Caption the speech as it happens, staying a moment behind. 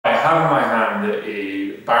have in my hand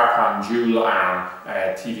a Barcon dual arm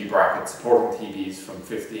TV bracket supporting TVs from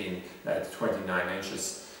 15 to 29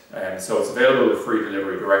 inches. So it's available with free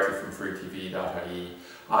delivery directly from freetv.ie.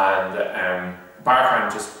 And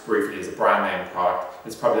Barcon, just briefly, is a brand name product.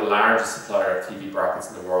 It's probably the largest supplier of TV brackets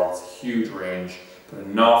in the world. It's a huge range, put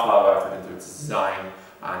an awful lot of effort into its design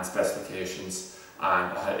and specifications,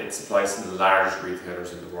 and it supplies some of the largest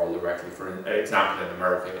retailers in the world directly. For example, in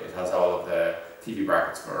America, it has all of the TV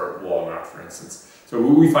brackets for Walmart, for instance. So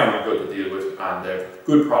we find them good to deal with, and they're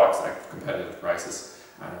good products at competitive prices,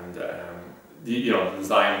 and the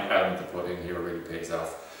design element to put in here really pays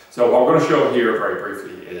off. So what we're going to show here very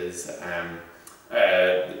briefly is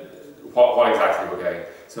what exactly we're getting.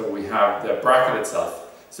 So we have the bracket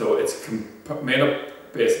itself. So it's made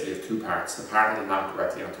up basically of two parts: the part that will mount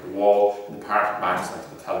directly onto the wall and the part that mounts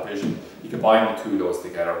onto the television. You combine the two of those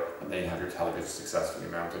together, and then you have your television successfully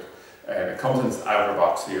mounted. It comes in this outer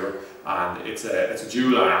box here, and it's a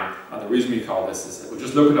dual arm, and the reason we call this is that we'll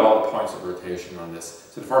just look at all the points of rotation on this.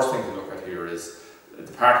 So the first thing to look at here is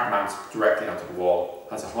the part that mounts directly onto the wall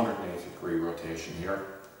has a 180-degree rotation here,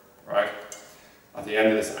 right? At the end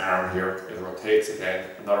of this arm here, it rotates again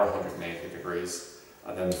another 180 degrees,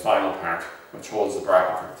 and then the final part, which holds the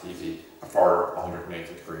bracket for the TV, a further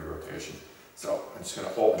 180-degree rotation. So I'm just going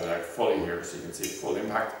to open it out fully here so you can see the full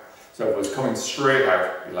impact. So if it was coming straight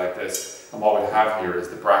out like this, and what we have here is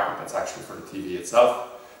the bracket that's actually for the TV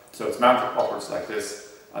itself. So it's mounted upwards like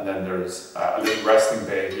this, and then there's a little resting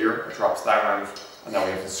bay here. It drops down out, and then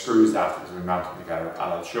we have the screws afterwards we mount them together, and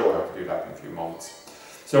I'll show how to do that in a few moments.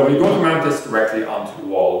 So when you're going to mount this directly onto the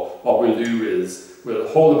wall, what we'll do is we'll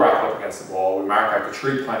hold the bracket up against the wall. We mark out the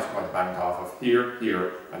 3 points we're going to mount off of: here,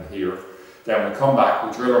 here, and here. Then we'll come back,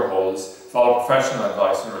 we'll drill our holes, follow professional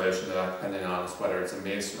advice in relation to that, depending on whether it's a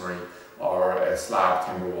masonry or a slab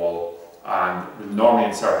timber wall. And we'll normally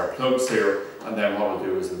insert our plugs here, and then what we'll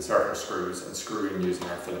do is insert our screws and screw in using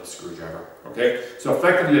our Phillips screwdriver. Okay, so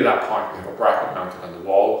effectively at that point we have a bracket mounted on the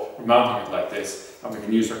wall. We're mounting it like this, and we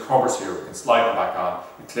can use our covers here. We can slide them back on.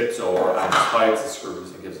 It clips over and slides the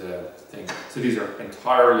screws and gives it a thing. So these are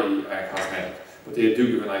entirely cosmetic, but they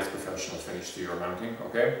do give a nice professional finish to your mounting.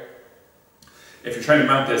 Okay. If you're trying to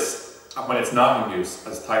mount this when it's not in use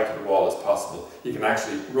as tight to the wall as possible, you can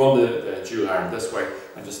actually run the dual arm this way,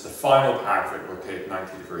 and just the final part of it rotate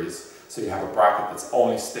 90 degrees. So you have a bracket that's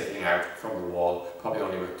only sticking out from the wall, probably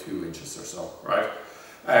only with 2 inches or so, right?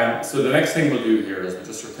 So the next thing we'll do here is we'll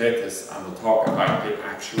just rotate this, and we'll talk about the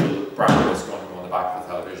actual bracket that's going to go on the back of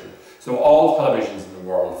the television. So all televisions in the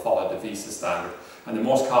world follow the VESA standard, and the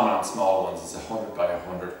most common on small ones is 100 by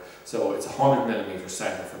 100. So it's 100mm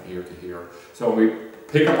center from here to here. So when we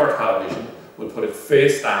pick up our television, we'll put it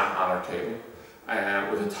face down on our table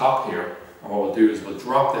with a top here, and what we'll do is we'll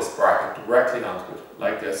drop this bracket directly onto it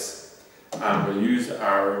like this, and we'll use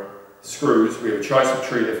our screws. We have a choice of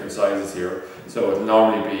 3 different sizes here, so it'll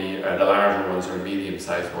normally be the larger ones or medium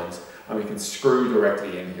sized ones, and we can screw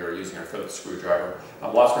directly in here using our Phillips screwdriver.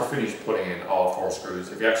 And once we're finished putting in all 4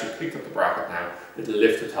 screws, if you actually picked up the bracket now, it'll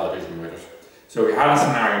lift the television with it. So we had a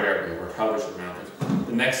scenario there where our television mounted.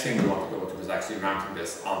 The next thing we want to go to is actually mounting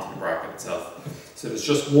this onto the bracket itself. So there's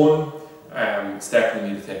just one step we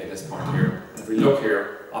need to take at this point here. If we look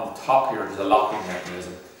here, on the top here, there's a locking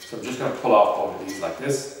mechanism. So I'm just going to pull off both of these like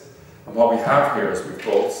this. And what we have here is with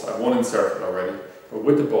bolts. I've one inserted already, but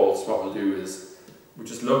with the bolts, what we'll do is we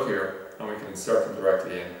just look here and we can insert them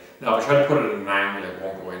directly in. Now if I try to put it at an angle, it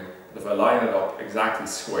won't go in. But if I line it up exactly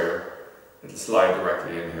square, it'll slide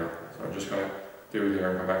directly in here. So I'm just going to do it here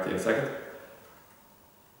and come back to you in a second.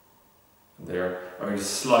 There, and we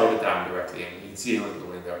just slide it down directly in. You can see how it'll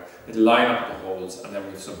go in there. It'll line up the holes, and then we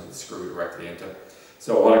have something to screw directly into.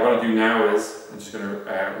 So what I'm going to do now is I'm just going to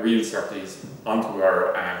reinsert these onto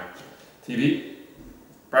our TV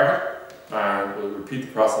bracket, and we'll repeat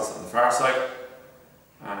the process on the far side.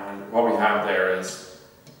 And what we have there is,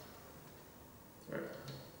 sorry,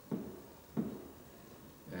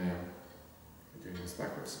 I'm doing this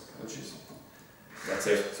backwards. Apologies. That's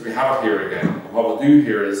it. So we have it here again. And what we'll do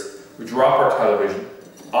here is we drop our television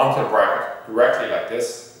onto the bracket directly like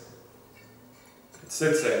this. It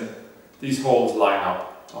sits in. These holes line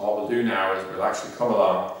up. And what we'll do now is we'll actually come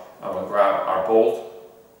along and we'll grab our bolt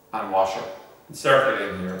and washer, insert it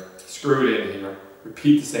in here, screw it in here,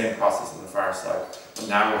 repeat the same process on the far side. And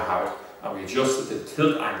now we have it. And we adjust the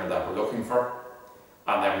tilt angle that we're looking for.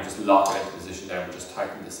 And then we just lock it into position there, and we just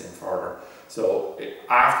tighten this in further. So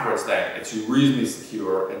afterwards then, it's reasonably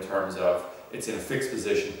secure in terms of it's in a fixed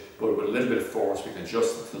position, but with a little bit of force we can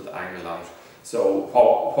adjust the tilt angle on it. So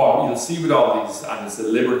what you'll see with all these, and it's a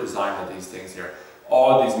deliberate design of these things here,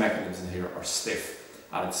 all of these mechanisms in here are stiff.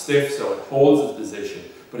 and it's stiff, so it holds its position,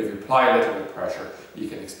 but if you apply a little bit of pressure, you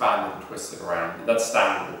can expand it and twist it around. And that's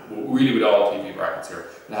standard really with all TV brackets here.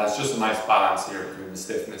 It has just a nice balance here between the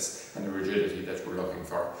stiffness and the rigidity that we're looking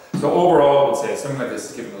for. So overall, I would say something like this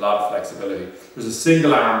is given a lot of flexibility. There's a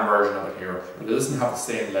single arm version of it here, but it doesn't have the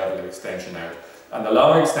same level of extension out. And the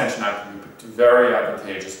long extension out can be very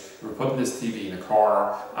advantageous. We're putting this TV in a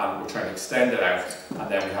corner and we're trying to extend it out, and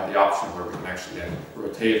then we have the option where we can actually then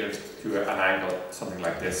rotate it to an angle, something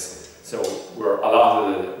like this. So where a lot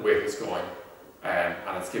of the weight is going, and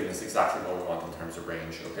it's giving us exactly what we want in terms of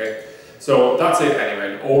range, okay? So that's it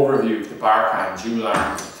anyway, an overview of the Barkhan dual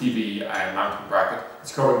arm TV and mounting bracket.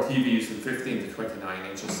 It's covering TVs from 15 to 29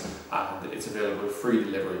 inches, and it's available free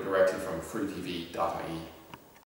delivery directly from freetv.ie.